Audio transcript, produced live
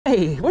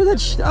Hey, what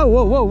is that? Oh,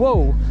 whoa, whoa,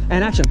 whoa.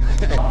 And action.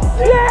 Yes!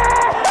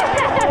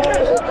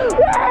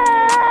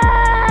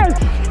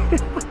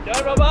 Yes! Go,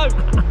 Robbo!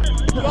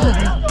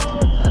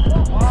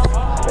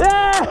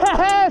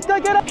 Yes! Go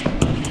get it!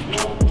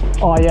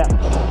 Oh, yeah.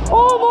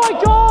 Oh, my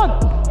God!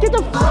 Get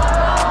the...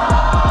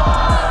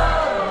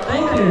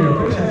 Thank you.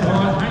 Appreciate it.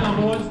 Hang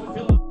on, boys.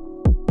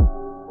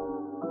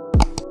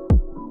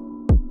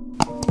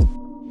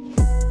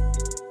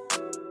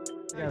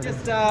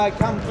 Just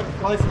come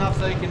close enough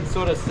so you can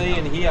sort of see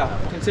and hear.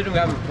 Considering we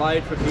haven't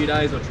played for a few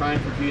days or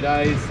trained for a few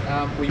days,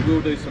 we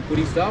will do some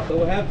footy stuff. So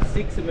we'll have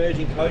 6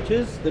 emerging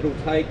coaches that will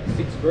take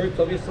 6 groups,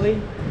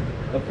 obviously,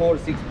 of 4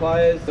 to 6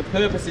 players. The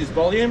purpose is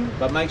volume,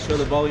 but make sure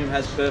the volume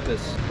has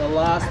purpose. The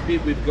last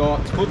bit we've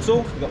got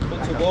futsal. We've got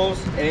futsal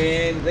balls,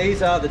 and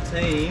these are the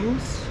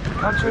teams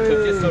which I've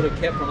just sort of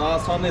kept from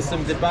last time. There's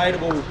some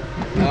debatable, you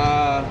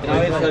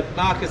know,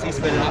 Marcus, he's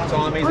spent enough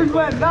time.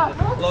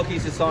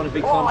 Lockie's just signed a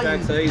big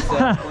contract, so he's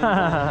now.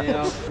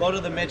 A lot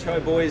of the Metro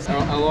boys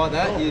are like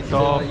that. You'll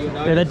know.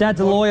 Yeah, their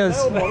dads are lawyers.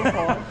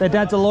 Their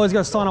dads are lawyers,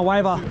 got to sign a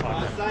waiver.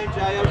 Same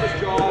Jay, I'll just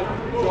drive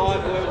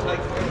whoever it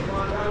takes.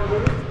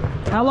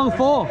 How long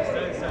for?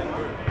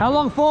 How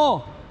long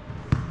for?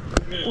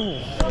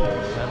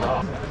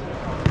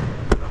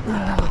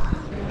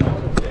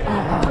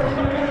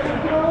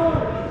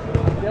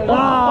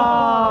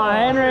 Oh,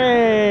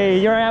 Henry,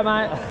 you're out,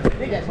 mate.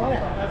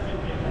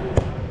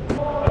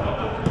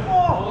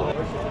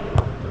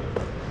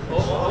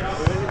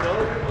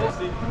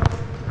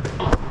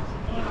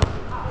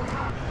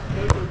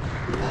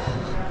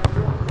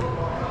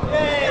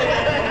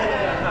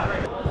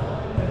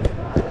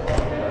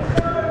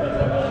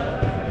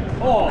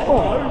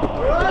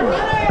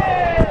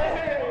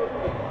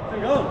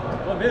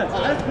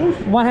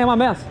 One hand, one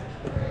mouse.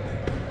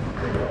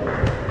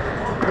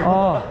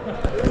 Oh.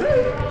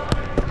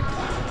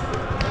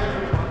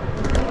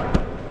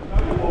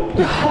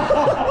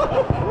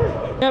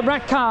 Yeah,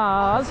 red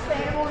cars.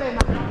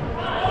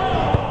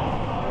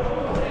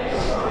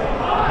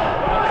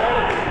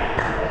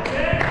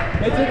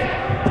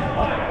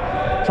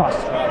 Trust.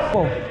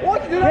 Oh.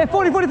 What? Yeah,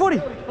 40, 40, 40.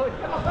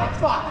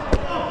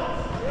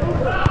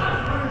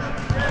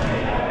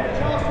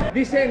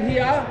 This end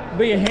here will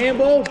be a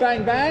handball,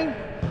 bang bang.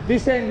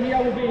 This end here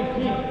will be a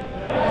kick.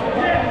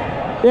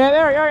 Yeah,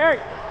 Eric.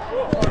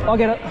 I'll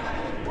get it.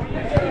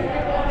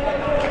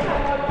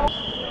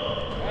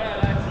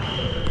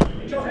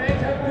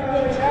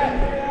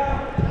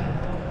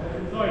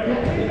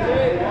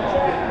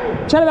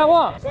 Chat about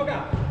what?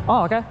 Soccer.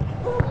 Oh, okay.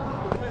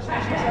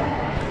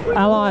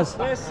 Allies.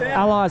 Ace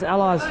allies.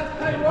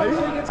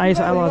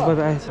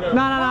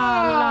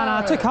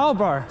 No. Too cold,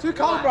 bro. Too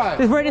cold, bro.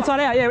 Just wear it inside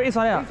out. Yeah,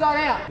 inside out.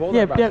 Inside out.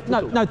 Yeah.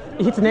 No.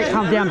 It hits the net,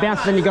 comes down,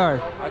 bounces, then you go.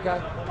 Okay.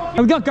 Have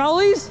we got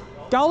goalies?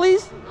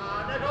 Goalies?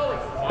 No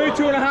goalies.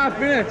 2.5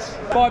 minutes.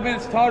 5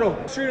 minutes total.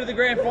 Through to the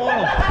grand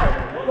final.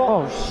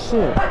 Oh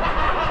shit.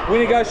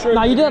 When you go through.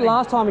 No, you did it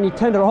last time and you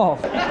turned it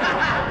off.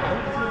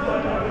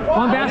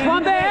 One bounce,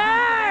 one bounce.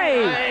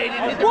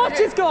 Hey! Watch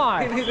this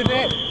guy. Hit the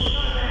net.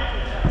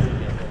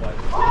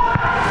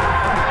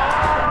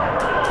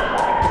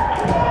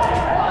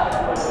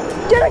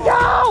 Get it,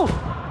 go!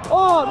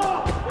 Oh!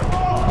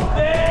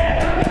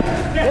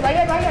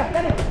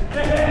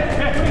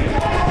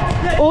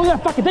 Oh, yeah,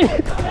 fucking do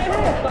it.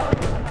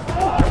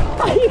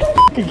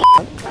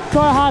 So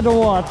hard to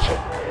watch.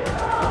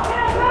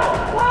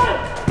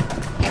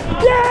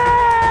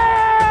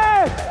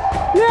 Yes!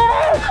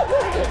 Yes!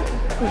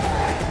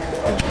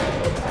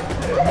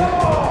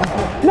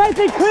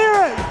 Nathan, clear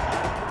it!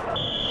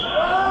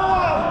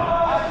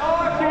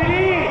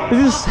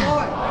 This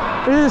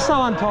is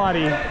so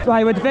untidy.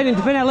 Right, we're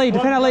defend our lead.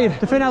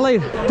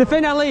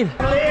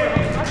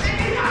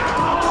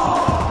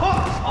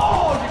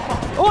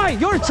 Oi,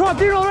 you're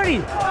trapped in already.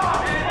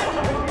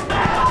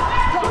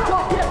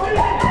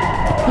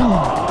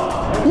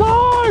 No!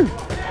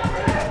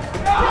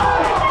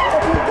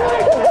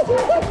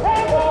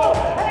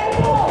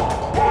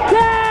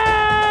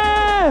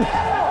 Yes!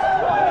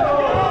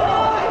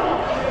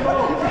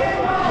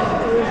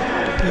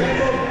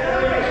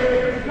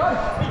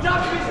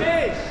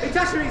 He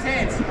touched with his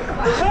hands.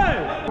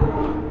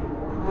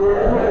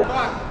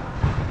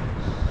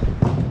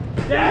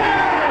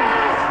 Yeah.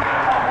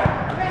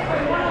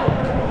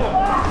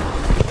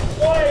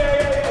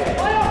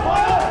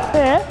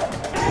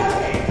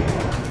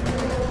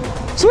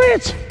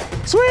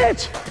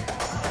 Switch!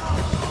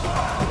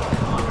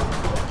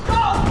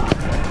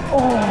 Oh.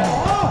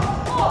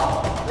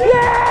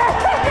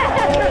 Yes!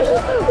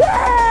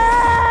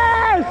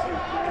 Yes!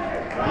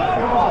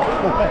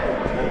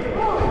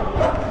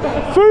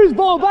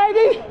 Foosball,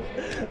 baby!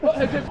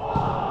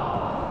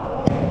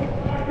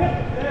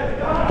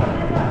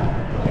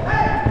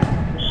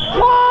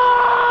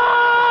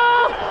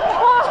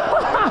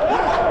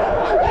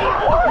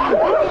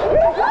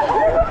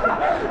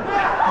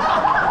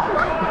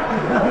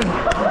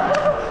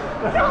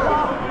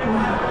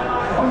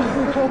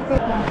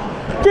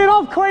 Get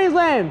off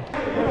Queensland!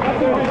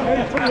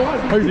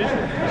 Who's this?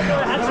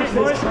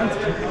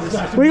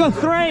 We got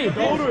 3. Alright,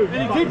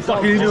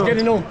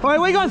 Wait,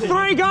 we got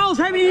 3 goals.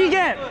 How many did you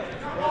get?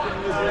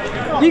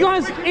 You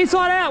guys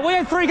inside out. We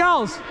had 3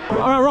 goals. All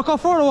right, rock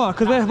off for it or what?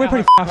 Because we're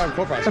pretty fucked.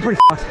 We're pretty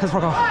fucked. Let's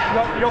rock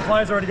off. Your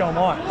player's already going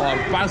live. Oh,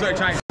 Baz already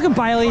changed. Look at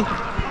Bailey.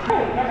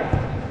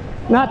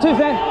 Nah, too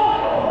fair.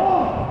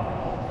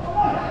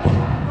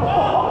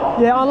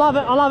 Yeah, I love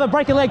it. I love it.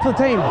 Break a leg for the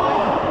team.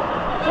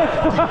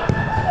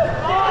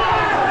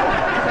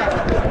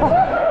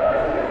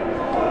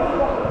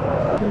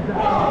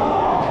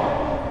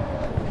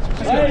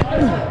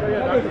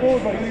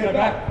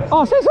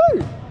 Oh, says who?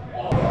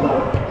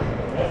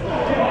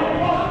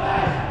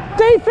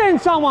 Defend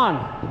someone.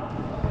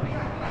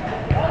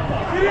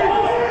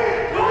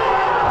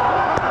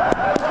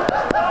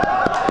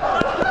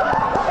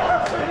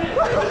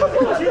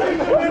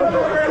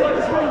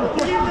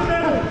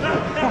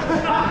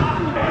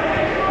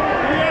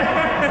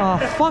 Oh,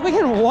 fuck, we're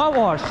getting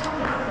whitewashed.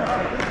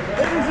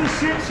 It was a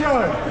shit show.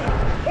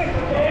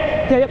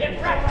 Yeah, yep.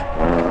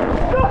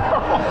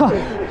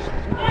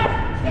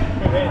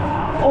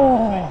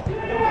 Oh.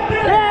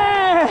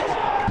 Yeah!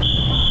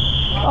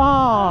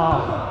 Oh.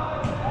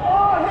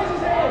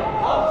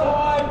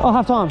 Oh,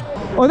 half time.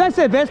 Oh, that's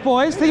their best,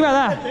 boys. Think about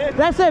that.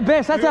 That's their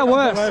best. That's our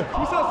worst. Can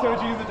you start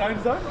surging in the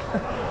danger zone?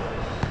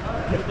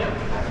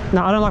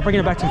 No, I don't like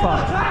bringing it back too far.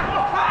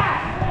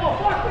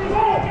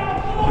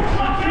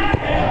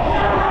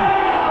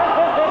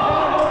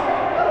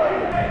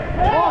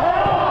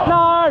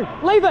 No,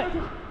 leave it.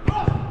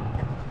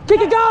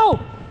 Kick a goal.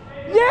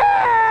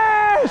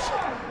 Yes!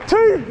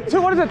 2,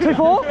 what is it, 2-4?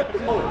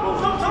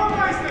 Stop time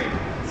wasting!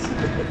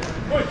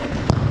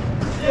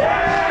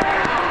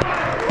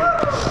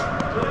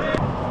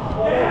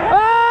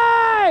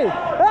 Hey!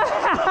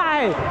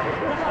 Hey!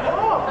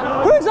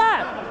 Who's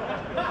that?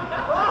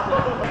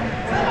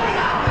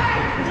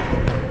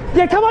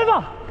 Yeah, come over!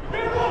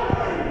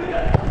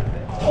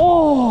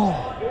 Oh!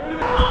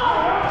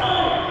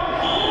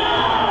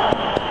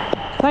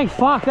 Thank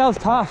fuck, that was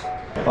tough.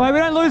 All right, we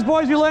don't lose,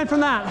 boys, we learn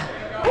from that.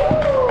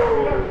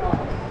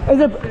 Is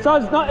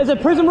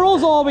it prison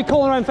rules or are we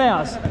calling our own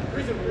fouls?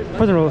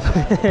 Prison rules.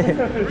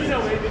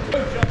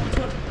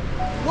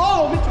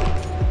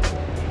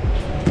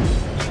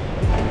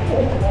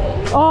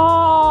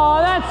 Oh,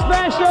 that's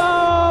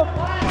special!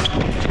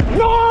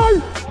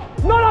 No!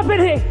 Not up in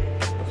here!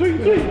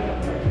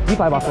 You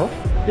play basketball?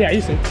 Yeah,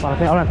 you see. I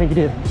don't think you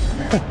did.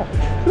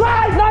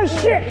 No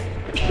shit!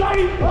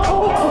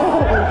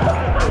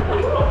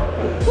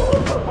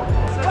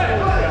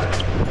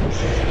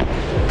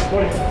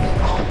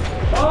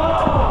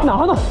 No,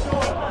 hold on.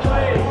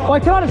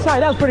 Wait, can I just say,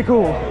 that was pretty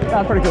cool. That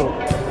was pretty cool.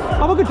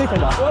 I'm a good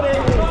defender.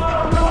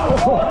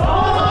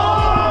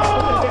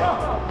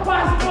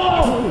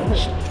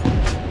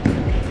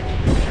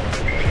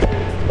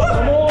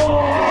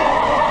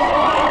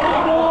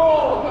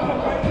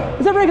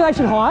 Is that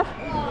regulation high?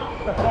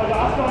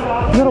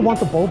 You gotta want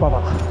the ball,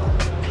 brother.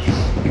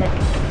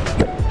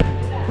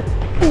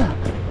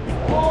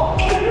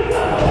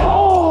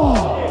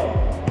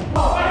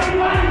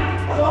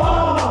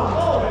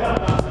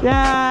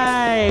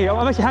 Yay!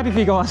 I'm actually happy for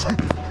you guys.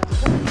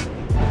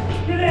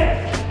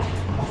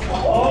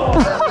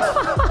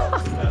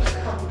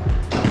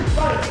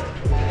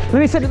 Let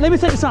me set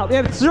this up.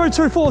 Yeah,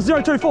 0-2-4,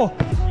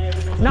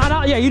 0-2-4. No,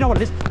 yeah, you know what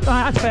it is.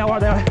 That's fair right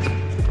there.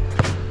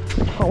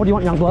 Oh, what do you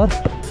want, young blood?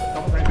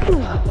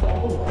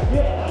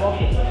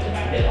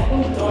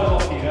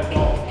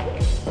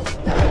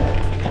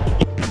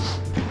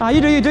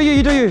 You do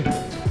you.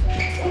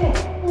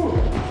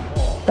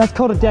 That's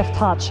called a deft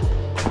touch.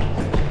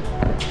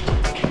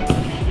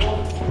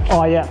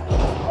 Oh yeah.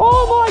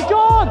 Oh my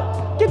God!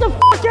 Get the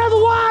fuck out of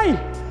the way!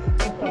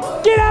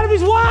 Get out of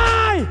his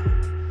way!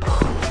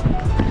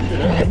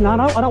 No, I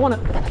don't want it.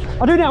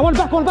 I do now. I want it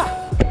back.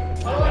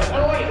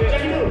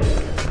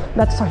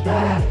 That's so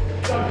bad.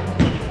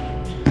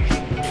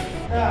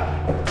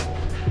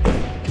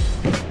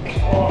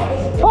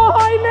 Oh,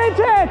 he meant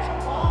it!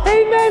 He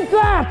meant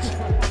that!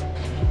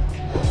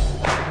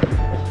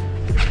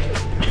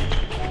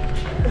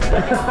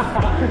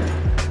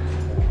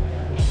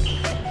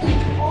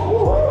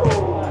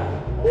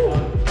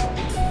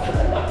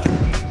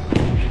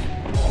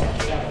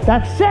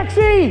 That's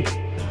sexy!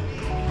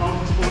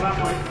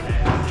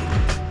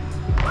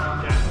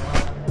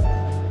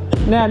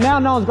 Now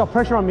no one's got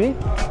pressure on me.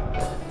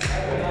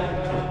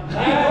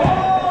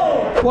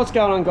 What's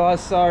going on, guys?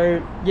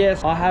 So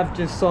yes, I have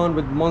just signed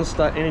with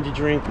Monster Energy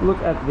Drink. Look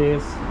at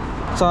this.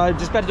 So I'm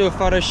just about to do a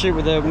photo shoot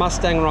with a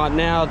Mustang right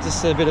now.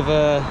 Just a bit of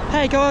a,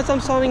 hey guys,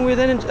 I'm signing with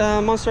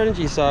Monster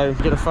Energy. So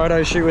get a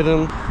photo shoot with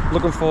them.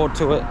 Looking forward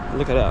to it.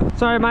 Look at that.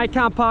 Sorry mate,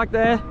 can't park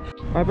there.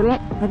 Open it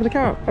up, open the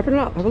car up, open it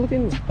up, have a look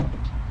in.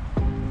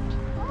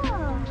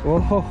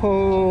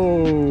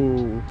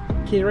 Whoa!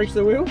 Can you reach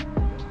the wheel?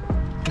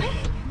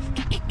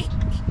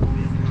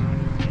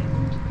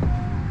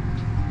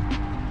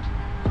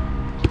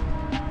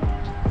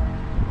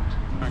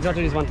 He's not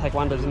doing his one take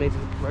wonders, he needs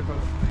to work on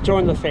it.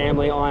 Join the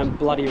family, I'm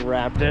bloody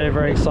wrapped. Very,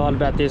 very excited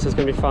about this. It's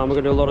gonna be fun. We're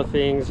gonna do a lot of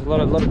things, a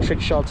lot of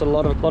trick shots, a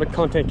lot of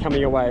content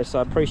coming your way. So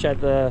I appreciate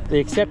the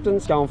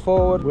acceptance going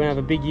forward. We're gonna have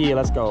a big year,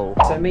 let's go.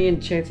 So me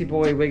and Chancey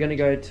Boy, we're gonna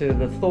go to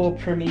the Thor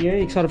premiere.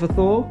 You excited for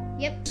Thor?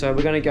 Yep. So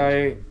we're gonna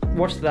go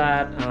watch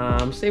that,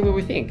 see what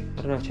we think.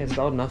 I don't know if Chancey's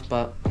old enough,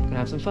 but we're gonna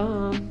have some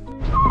fun.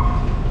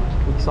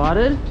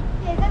 Excited?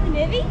 Yeah, is that the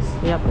movies?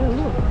 Yep. Yeah,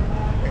 look.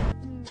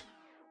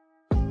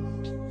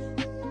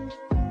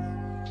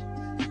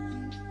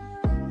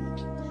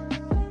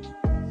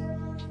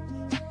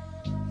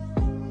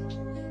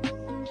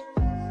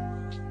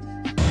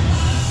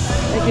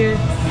 Thank you.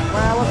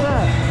 Wow, what's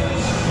that?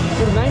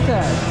 Good name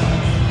tag.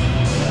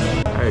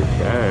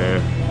 Okay.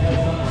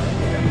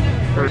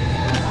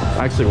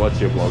 I actually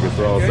watch your blog as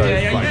well, so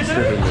it's like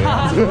stripping me.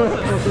 How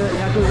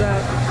cool is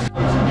that?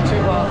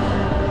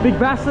 Big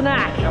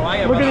Bastanak. How are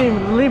you, Look at brother?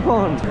 him, limp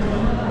on.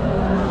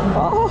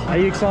 Oh, are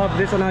you excited for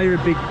this? I know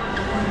you're a big I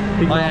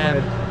Marvel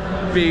am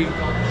head. big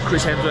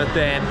Chris Hemsworth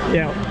fan.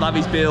 Yeah. Love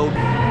his build.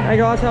 Hey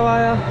guys, how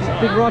are you?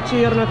 Big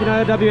Rochi, I don't know if you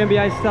know,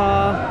 WNBA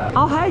star.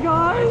 Oh, hey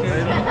guys.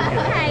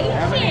 Hey,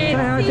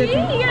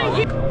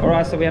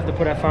 Alright, so we have to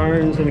put our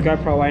phones and the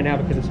GoPro away now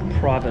because it's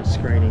private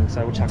screening,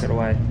 so we'll chuck it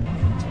away.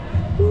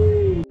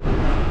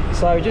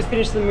 So we just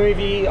finished the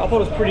movie. I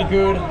thought it was pretty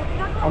good.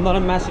 I'm not a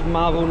massive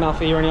Marvel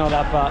nuffy or anything like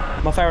that, but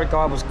my favourite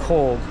guy was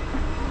Korg.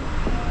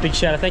 Big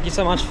shout out. Thank you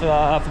so much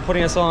for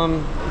putting us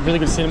on. Really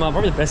good cinema.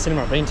 Probably the best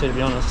cinema I've been to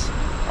be honest.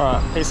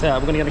 Alright, peace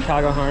out. We're gonna get a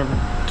car, go home,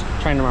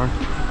 train tomorrow.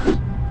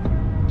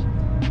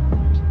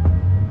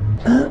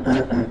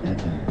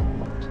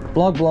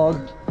 Blog.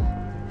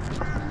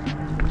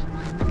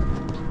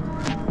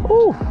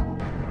 Ooh.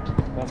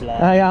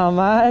 Hey,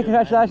 mate.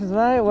 Congratulations,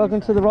 mate.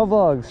 Welcome to the Rob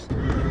Vlogs.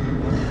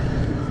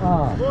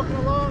 Oh. Walking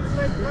along,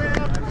 stay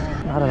proud.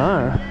 I don't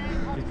know.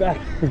 He's back.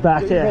 He's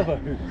back, yeah.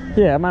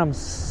 Yeah, man, You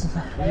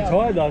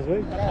tired last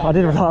week? I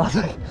didn't realize.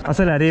 I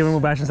said that here when we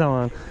were bashing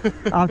someone.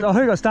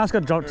 Staff's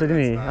got dropped,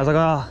 didn't he? I was like,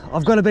 oh,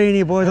 I've got to be in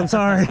here, boys. I'm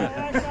sorry.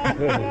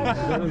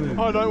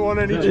 I don't want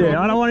any. Yeah,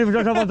 I don't want him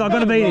to drop off. I've got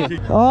to be in here.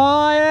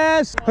 Oh,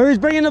 yes. Who's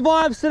bringing the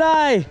vibes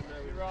today?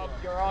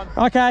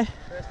 Okay.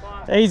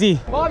 Easy.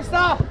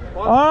 Monster!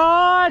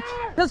 Alright,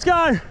 let's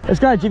go. Let's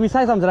go, Jimmy.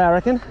 Say something today, I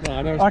reckon. No,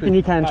 I reckon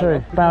you can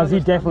too. Bales, you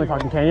definitely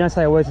fucking can. You don't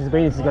say a word since he's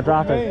been here since he got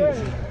drafted.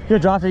 You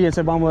got drafted, you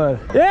said one word.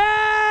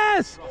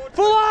 Yes!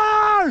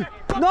 Follow!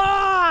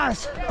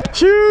 Nice!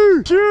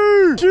 Shoo!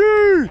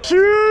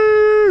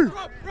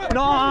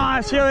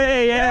 Nice!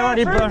 Yeah, right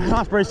here, bro.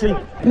 Nice, Brucey.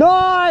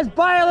 Nice,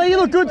 Bailey. You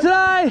look good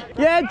today.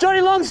 Yeah,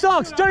 Johnny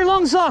Longsocks.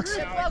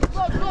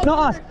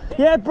 Nice.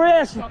 Yeah,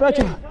 Birch.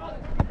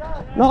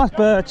 Nice,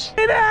 Birch.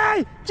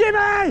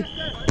 Jimmy!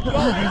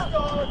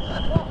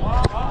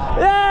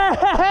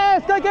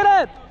 Yes! Go get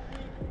it!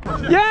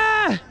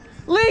 Yeah!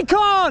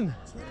 Lincoln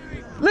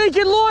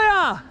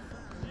Lawyer!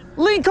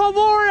 Lincoln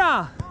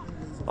Warrior!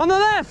 On the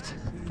left!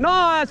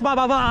 Nice,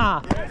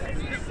 blah.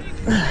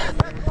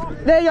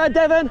 There you go,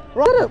 Devon.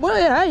 Right. Well,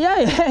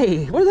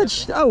 hey. What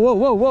is that? Oh,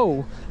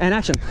 whoa. And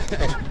action.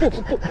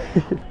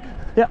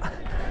 Yeah.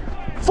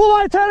 Full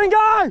light, turn and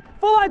go!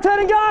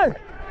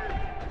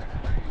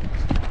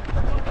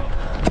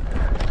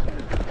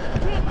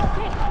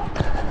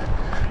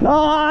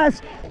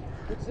 Nice!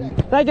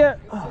 Thank you.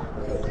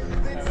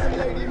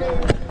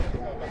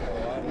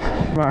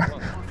 Tomorrow.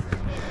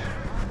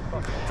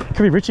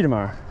 Could be Richie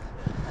tomorrow.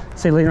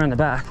 See Lee around the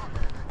back.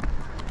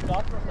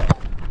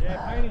 Yeah,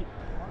 Painty.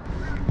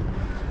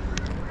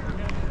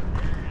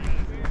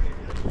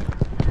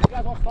 You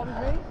guys want stopping me?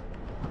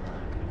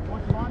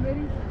 Want to line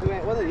meeting?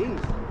 What are these?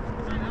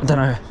 I don't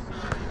know.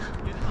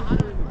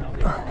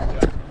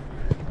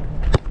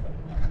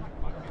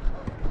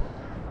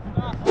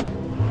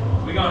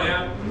 We going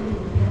out?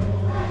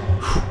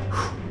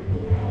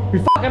 We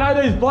fucking know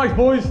these blokes,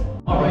 boys.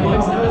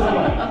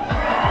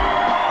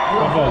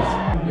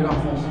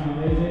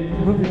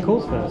 What are the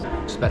calls first?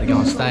 Just about to go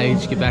on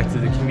stage, get back to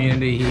the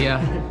community here.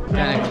 Down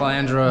at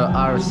Calandra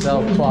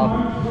RSL Club.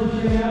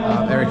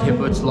 Eric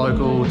Hippett's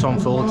local, Tom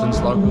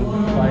Thornton's local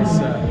place.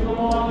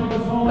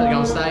 About to go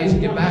on stage and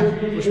get back.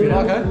 Wish me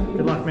luck, eh?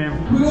 Good luck, man.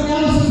 We've got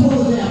other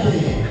supporters out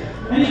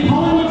there. Any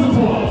Collingwood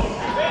supporters?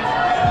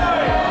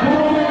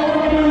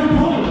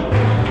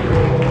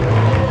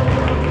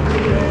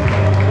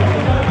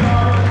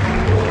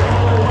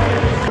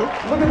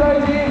 Look at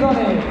those ears on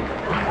him.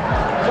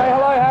 Say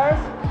hello,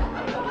 Harris.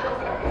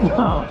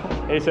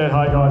 He said,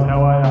 hi guys,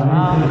 how are you?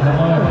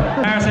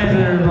 Harris,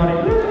 everybody.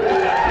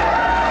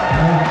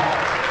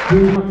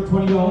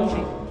 $20.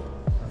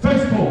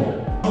 First of all,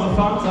 the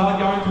funds are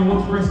going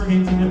towards Breast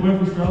Cancer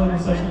Network Australia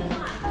this evening.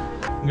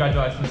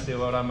 Congratulations, Steel.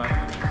 Well done, mate. Steel,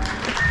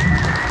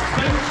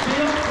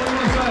 what do you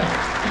want to say?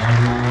 I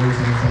just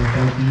want to say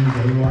thank you to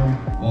everyone.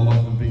 Well,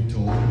 like the big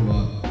talk,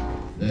 but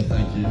yeah,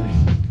 thank you.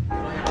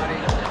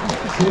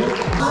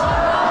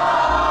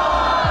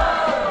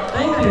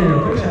 Thank you.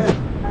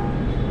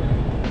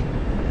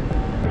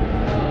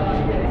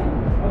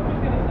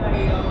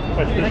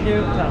 Thank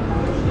you.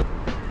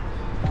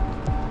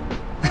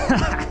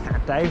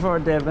 Stay for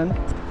it, Devon.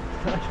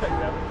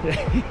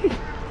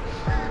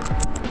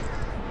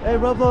 Hey,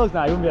 Roblox.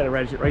 No, you wouldn't be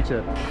able to reach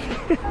it.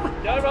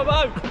 Go,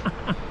 Robbo!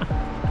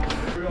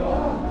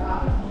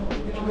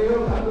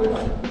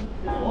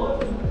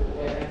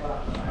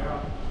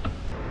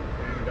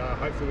 And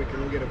hopefully we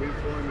can all get a win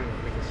for him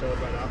and we can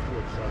celebrate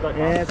afterwards. So.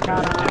 Yeah, it's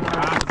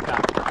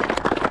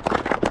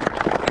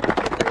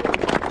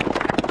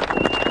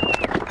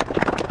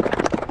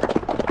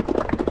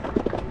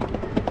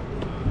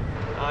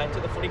To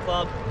the footy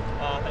club,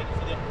 thank you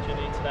for the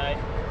opportunity today,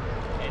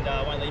 and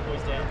I won't let you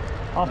boys down.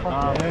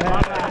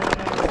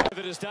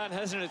 It has done,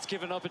 hasn't it? It's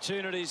given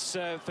opportunities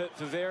for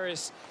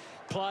various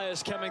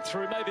players coming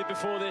through, maybe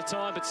before their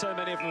time, but so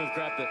many of them have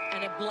grabbed it.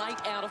 And a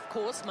Blake out, of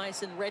course.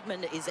 Mason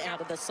Redmond is out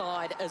of the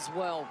side as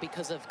well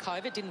because of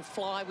COVID. Didn't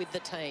fly with the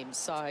team.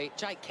 So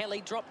Jake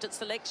Kelly dropped at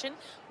selection,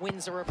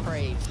 wins a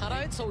reprieve.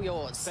 Hutto, it's all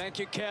yours. Thank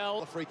you,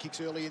 Cal. Free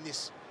kicks early in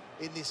this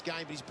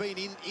game, but he's been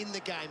in the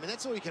game, and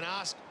that's all you can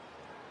ask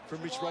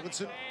from Mitch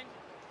Robinson.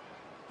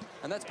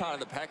 And that's part of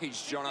the package,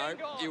 Jono.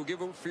 He'll give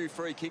a few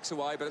free kicks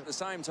away, but at the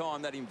same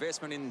time, that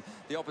investment in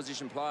the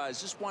opposition players,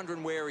 just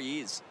wondering where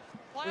he is.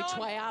 Which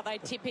way are they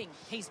tipping?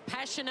 He's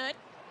passionate.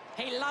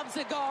 He loves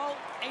a goal.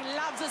 He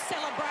loves a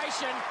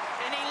celebration.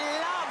 And he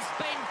loves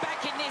being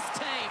back in this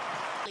team.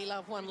 He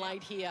loved one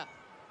late here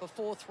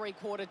before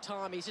three-quarter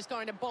time. He's just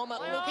going to bomb it,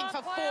 looking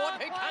for Ford,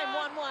 who came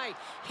one way.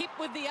 Hit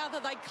with the other.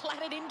 They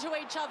clattered into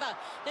each other.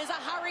 There's a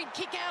hurried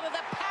kick out of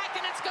the pack,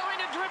 and it's going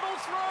to dribble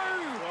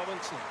through.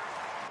 Robinson.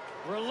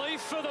 Relief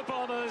for the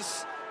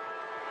Bombers.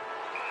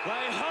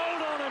 They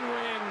hold on and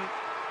win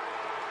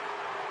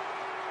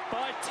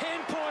by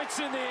 10 points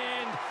in the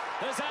end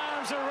as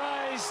arms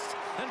are raised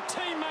and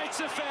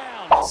teammates are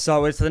found.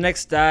 So it's the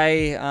next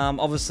day.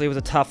 Obviously it was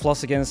a tough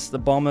loss against the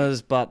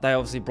Bombers, but they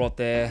obviously brought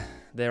their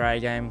A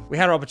game. We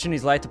had our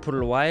opportunities late to put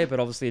it away, but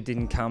obviously it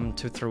didn't come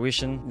to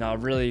fruition. I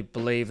really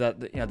believe that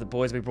the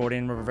boys we brought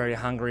in were very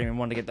hungry and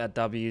wanted to get that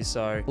W.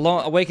 So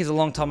a week is a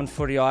long time in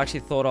footy. I actually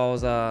thought I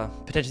was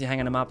potentially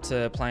hanging them up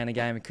to playing a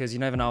game because you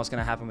never know what's going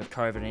to happen with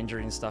COVID and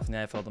injury and stuff in the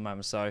AFL at the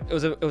moment. So it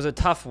was a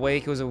tough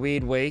week. It was a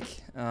weird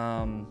week.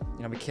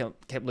 We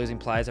kept losing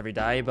players every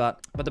day,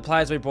 but the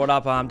players we brought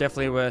up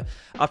definitely were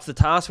up to the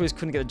task. We just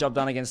couldn't get the job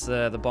done against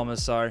the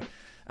Bombers. So.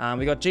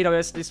 We got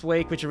GWS this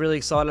week, which we're really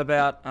excited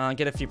about.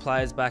 Get a few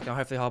players back and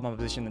hopefully hold my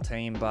position in the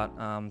team. But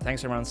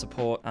thanks for everyone's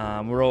support.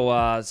 We're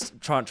all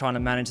trying to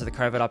manage the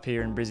COVID up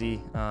here in Brizzy.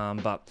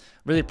 But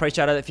really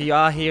appreciate it. If you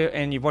are here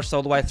and you've watched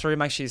all the way through,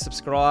 make sure you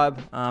subscribe.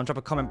 Drop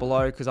a comment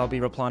below because I'll be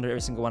replying to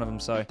every single one of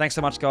them. So thanks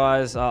so much,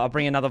 guys. I'll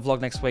bring another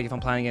vlog next week if I'm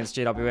playing against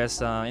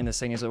GWS in the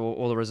seniors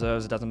or the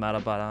reserves. It doesn't matter,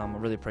 but I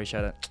really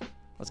appreciate it.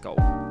 Let's go.